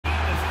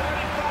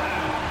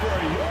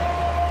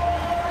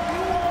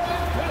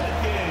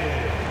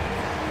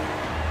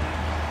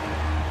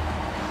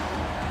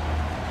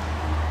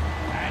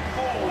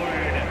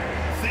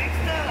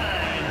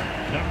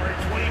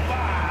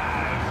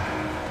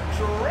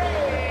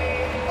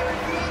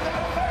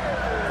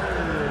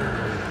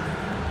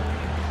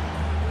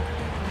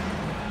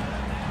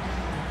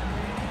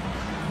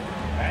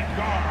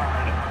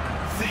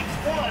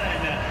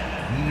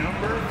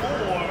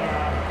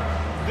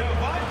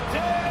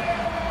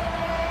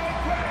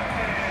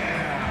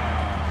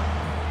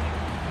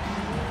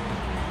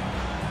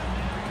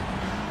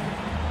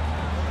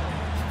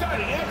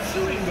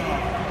shooting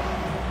guard,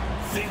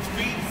 6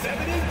 feet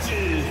 7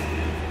 inches,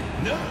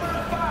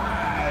 number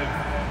 5,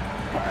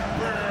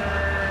 Harper.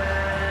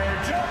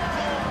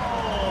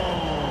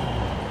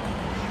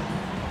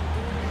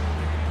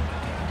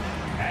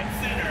 At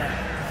center,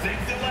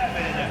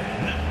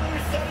 6'11", number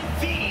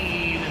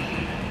 17,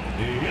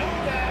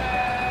 NOLA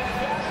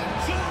S1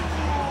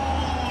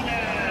 G48.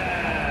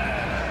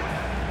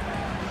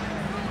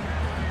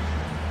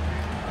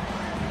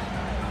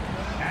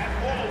 At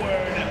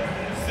forward,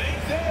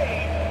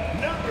 6'8",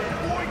 number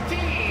 14,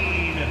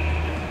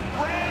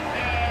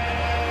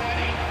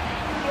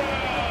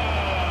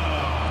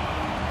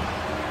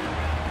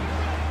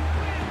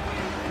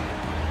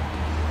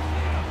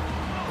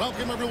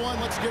 Welcome everyone,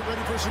 let's get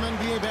ready for some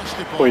NBA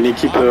basketball. Pour une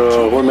équipe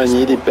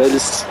remaniée des Pels,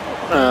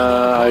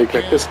 avec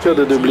la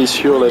cascade de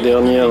blessures, la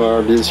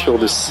dernière bien sûr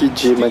de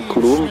CJ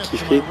McCollum qui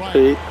fait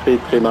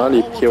très mal,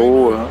 et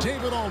Pierrot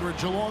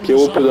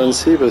peut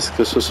danser parce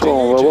que ce soir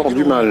on va avoir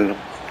du mal.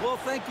 Well,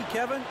 thank you,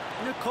 Kevin.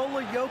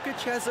 Nikola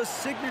Jokic has a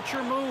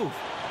signature move,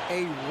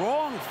 a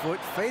wrong foot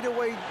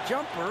fadeaway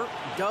jumper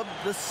dubbed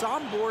the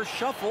Sombor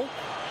Shuffle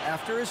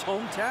after his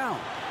hometown.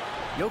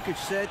 Jokic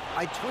said,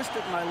 I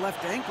twisted my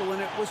left ankle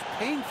and it was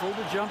painful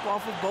to jump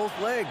off of both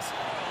legs.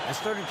 I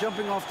started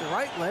jumping off the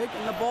right leg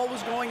and the ball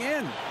was going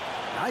in.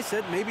 I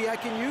said, maybe I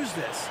can use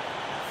this.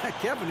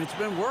 Kevin, it's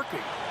been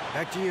working.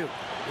 Back to you.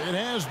 It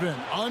has been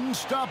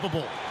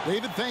unstoppable.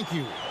 David, thank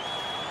you.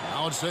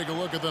 Now let's take a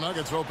look at the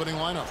Nuggets opening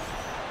lineup.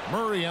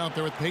 Murray out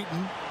there with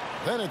Peyton.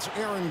 Then it's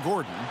Aaron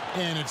Gordon.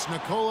 And it's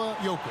Nikola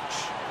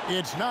Jokic.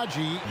 It's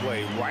Najee.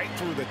 Way right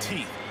through the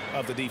teeth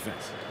of the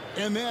defense.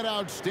 And that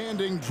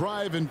outstanding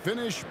drive and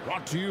finish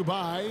brought to you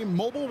by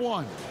Mobile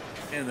One.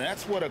 And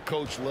that's what a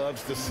coach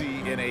loves to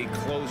see in a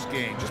close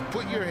game. Just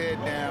put your head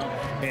down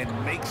and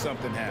make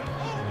something happen.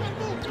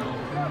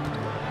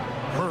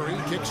 Murray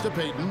kicks to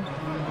Peyton.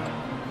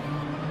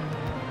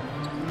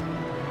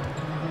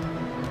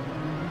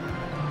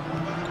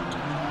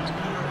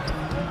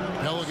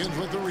 Pelicans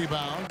with the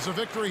rebound. It's a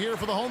victory here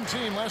for the home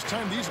team. Last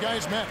time these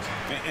guys met.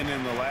 And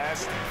in the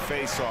last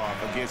face-off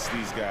against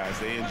these guys,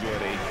 they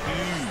enjoyed a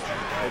huge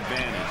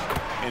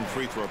advantage in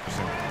free throw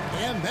percentage.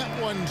 And that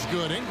one's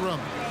good. Ingram.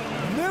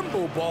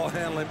 Nimble ball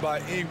handling by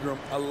Ingram,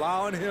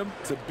 allowing him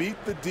to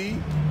beat the D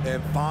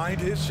and find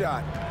his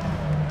shot.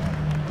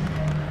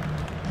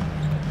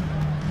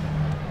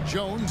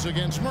 Jones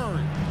against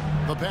Murray.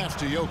 The pass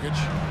to Jokic.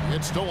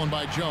 It's stolen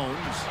by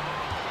Jones.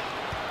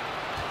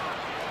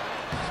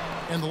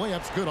 And the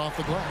layup's good off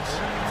the glass.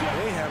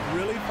 They have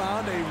really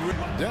found a...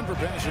 Denver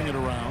passing it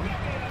around.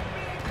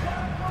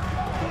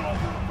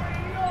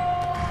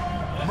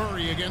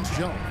 Murray against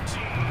Jones.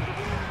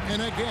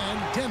 And again,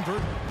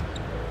 Denver.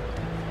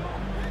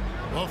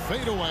 A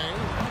fadeaway,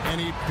 and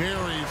he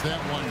buries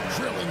that one,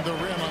 drilling the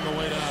rim on the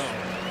way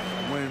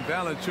down. When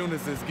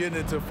Valanciunas is getting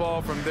it to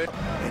fall from there,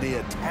 and he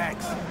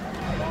attacks.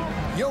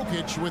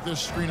 Jokic with the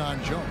screen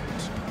on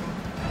Jones.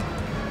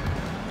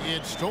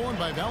 It's stolen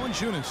by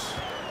Valanciunas.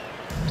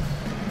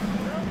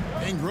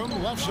 Ingram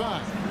left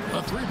side.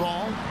 A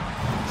 3-ball.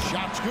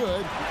 Shot's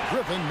good.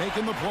 Griffin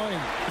making the play.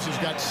 This has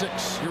got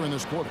 6 here in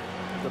this quarter.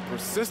 The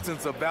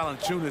persistence of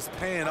Valanciunas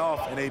paying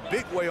off in a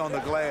big way on the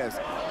glass.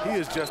 He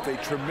is just a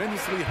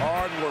tremendously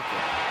hard worker.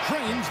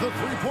 Trains the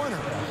three-pointer.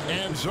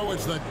 And so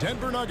it's the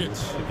Denver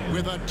Nuggets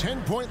with a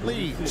 10-point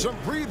lead. Some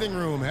breathing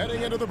room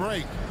heading into the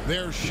break.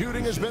 Their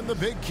shooting has been the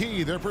big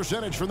key. Their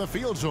percentage from the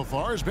field so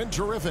far has been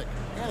terrific.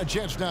 And a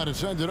chance now to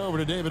send it over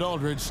to David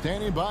Aldridge,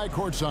 standing by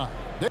courtside.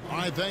 All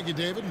right, thank you,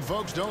 David. And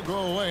folks, don't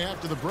go away.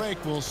 After the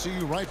break, we'll see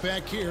you right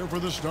back here for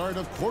the start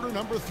of quarter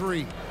number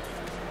 3.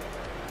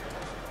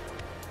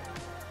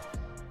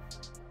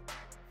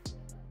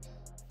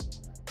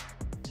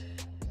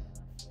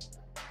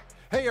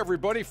 Hey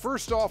everybody,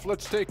 first off,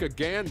 let's take a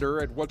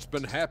gander at what's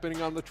been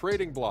happening on the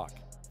trading block.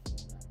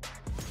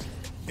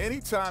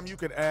 Anytime you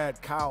can add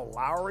Kyle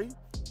Lowry,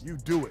 you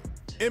do it.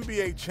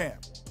 NBA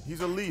champ. He's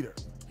a leader.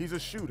 He's a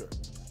shooter.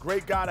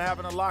 Great guy to have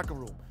in the locker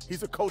room.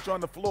 He's a coach on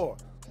the floor.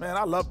 Man,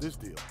 I love this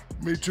deal.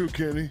 Me too,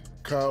 Kenny.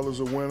 Kyle is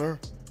a winner,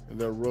 and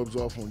that rubs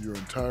off on your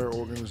entire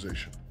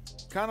organization.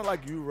 Kind of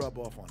like you rub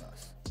off on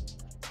us.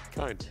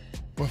 Kind.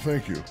 Well,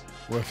 thank you.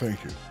 Well,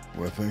 thank you.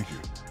 Well, thank you.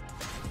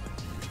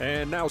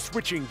 And now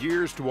switching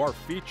gears to our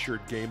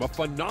featured game, a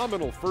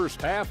phenomenal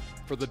first half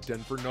for the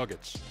Denver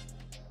Nuggets.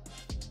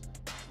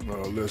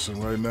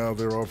 Listen, right now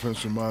their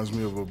offense reminds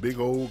me of a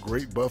big old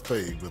great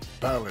buffet with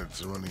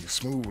balance running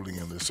smoothly,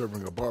 and they're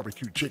serving a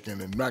barbecue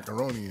chicken and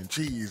macaroni and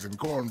cheese and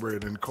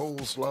cornbread and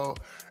coleslaw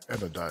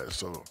and a diet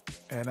soda.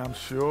 And I'm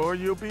sure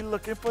you'll be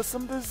looking for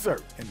some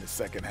dessert in the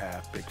second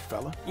half, big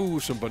fella. Ooh,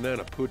 some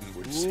banana pudding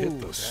would hit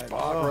the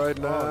spot right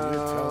now.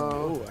 You're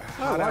telling me.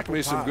 I like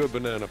me some good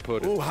banana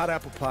pudding. Ooh, hot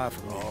apple pie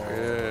for me.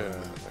 Yeah, I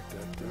like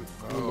that too.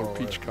 A little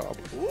peach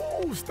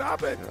cobbler. Ooh,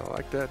 stop it. Yeah, I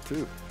like that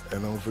too.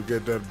 And don't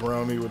forget that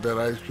brownie with that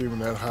ice cream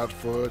and that hot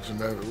fudge and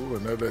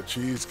that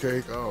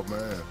cheesecake. Oh,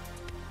 man.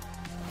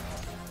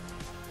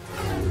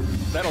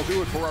 That'll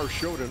do it for our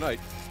show tonight.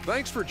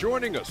 Thanks for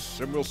joining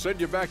us, and we'll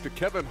send you back to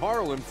Kevin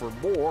Harlan for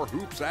more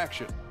hoops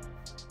action.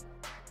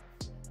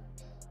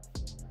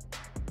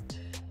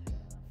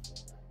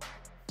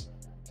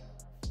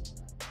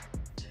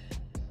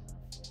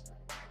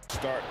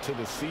 start to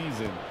the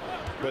season,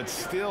 but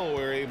still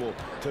were able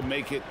to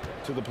make it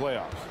to the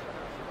playoffs.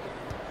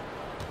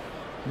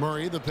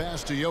 Murray, the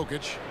pass to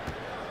Jokic.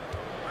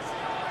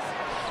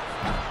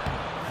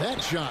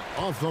 That shot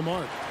off the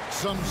mark.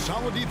 Some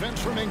solid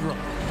defense from Ingram.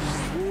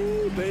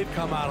 Ooh, they've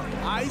come out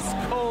ice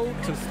cold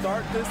to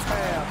start this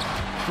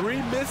half.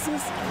 3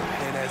 misses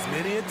and as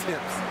many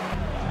attempts.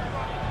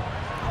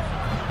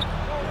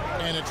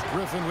 And it's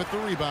Griffin with the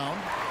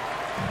rebound.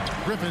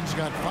 Griffin's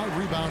got 5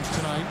 rebounds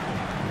tonight.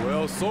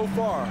 Well, so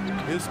far,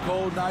 his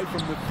cold night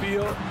from the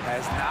field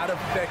has not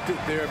affected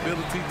their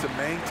ability to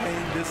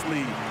maintain this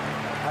lead.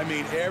 I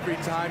mean, every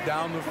time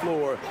down the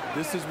floor,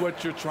 this is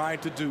what you're trying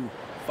to do.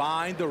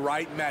 Find the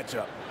right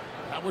matchup.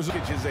 That was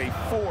a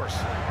force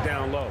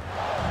down low.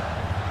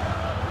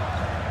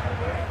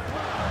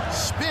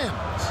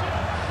 Spins.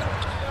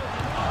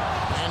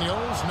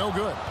 Daniels, no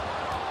good.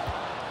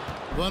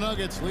 The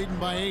Nuggets leading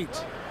by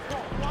 8.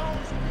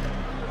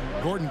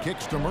 Gordon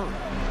kicks to Murray.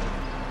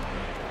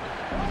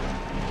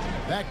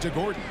 Back to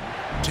Gordon.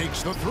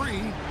 Takes the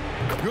 3.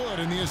 Good,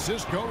 and the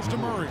assist goes to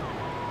Murray.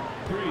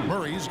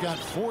 Murray's got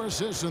 4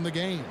 assists in the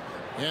game.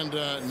 And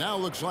now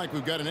looks like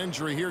we've got an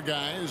injury here,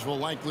 guys. We'll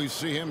likely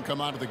see him come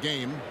out of the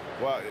game.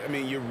 Well, I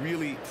mean, you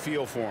really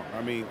feel for him.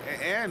 I mean,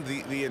 and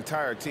the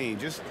entire team.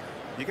 Just,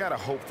 you got to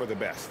hope for the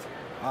best.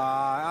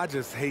 I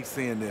just hate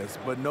seeing this,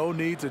 but no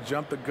need to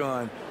jump the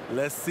gun.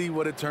 Let's see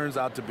what it turns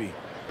out to be.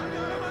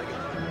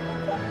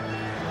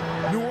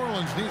 New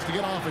Orleans needs to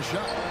get off a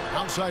shot.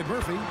 Outside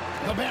Murphy.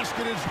 The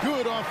basket is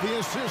good off the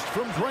assist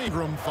from Draymond.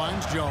 Ingram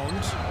finds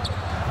Jones.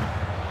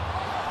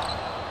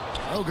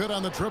 Oh, good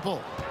on the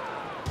triple.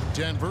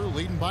 Denver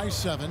leading by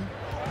 7.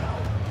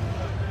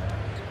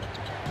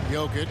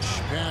 Jokic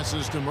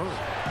passes to Murray.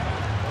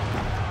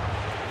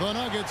 The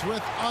Nuggets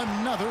with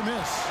another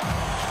miss.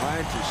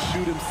 Trying to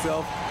shoot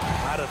himself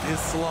out of his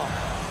slump,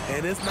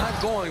 and it's not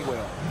going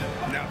well.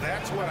 Now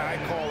that's what I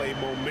call a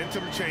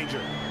momentum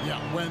changer. Yeah,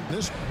 when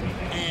this,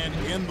 and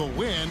in the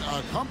win,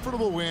 a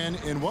comfortable win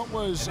in what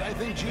was, I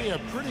think, gee, a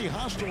pretty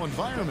hostile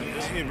environment.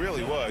 It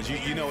really was.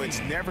 You know, it's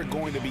never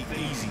going to be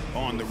easy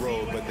on the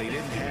road, but they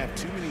didn't have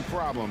too many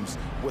problems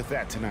with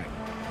that tonight.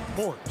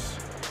 Sports.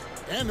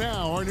 And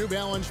now our New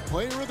Balance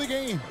player of the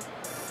game,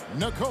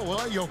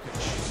 Nikola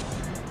Jokic.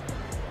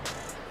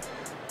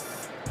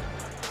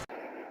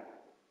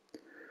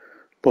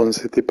 Bon,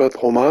 c'était pas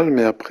trop mal,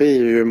 mais après, il y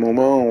a eu un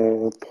moment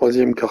au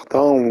 3e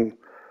quart-temps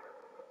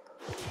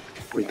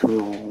où ils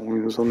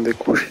nous ont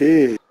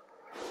décroché.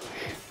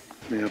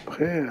 Mais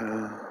après, ça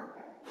n'a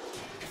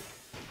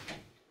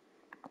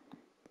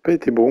pas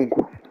été bon,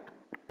 quoi.